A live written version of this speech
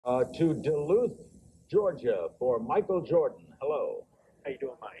to Duluth, Georgia, for Michael Jordan. Hello. How you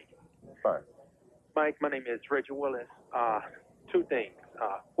doing, Mike? Fine. Mike, my name is Reggie Willis. Two things.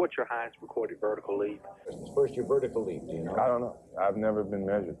 What's your highest recorded vertical leap? First, your vertical leap, do you know? I don't know. I've never been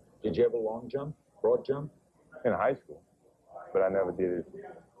measured. Did you have a long jump, broad jump? In high school, but I never did it.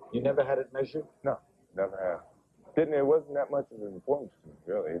 You never had it measured? No, never have. It wasn't that much of an importance to me,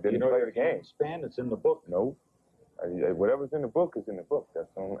 really. It didn't play the game. Span, it's in the book. No. Whatever's in the book is in the book.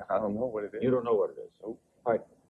 I don't know what it is. You don't know what it is? Nope. All right.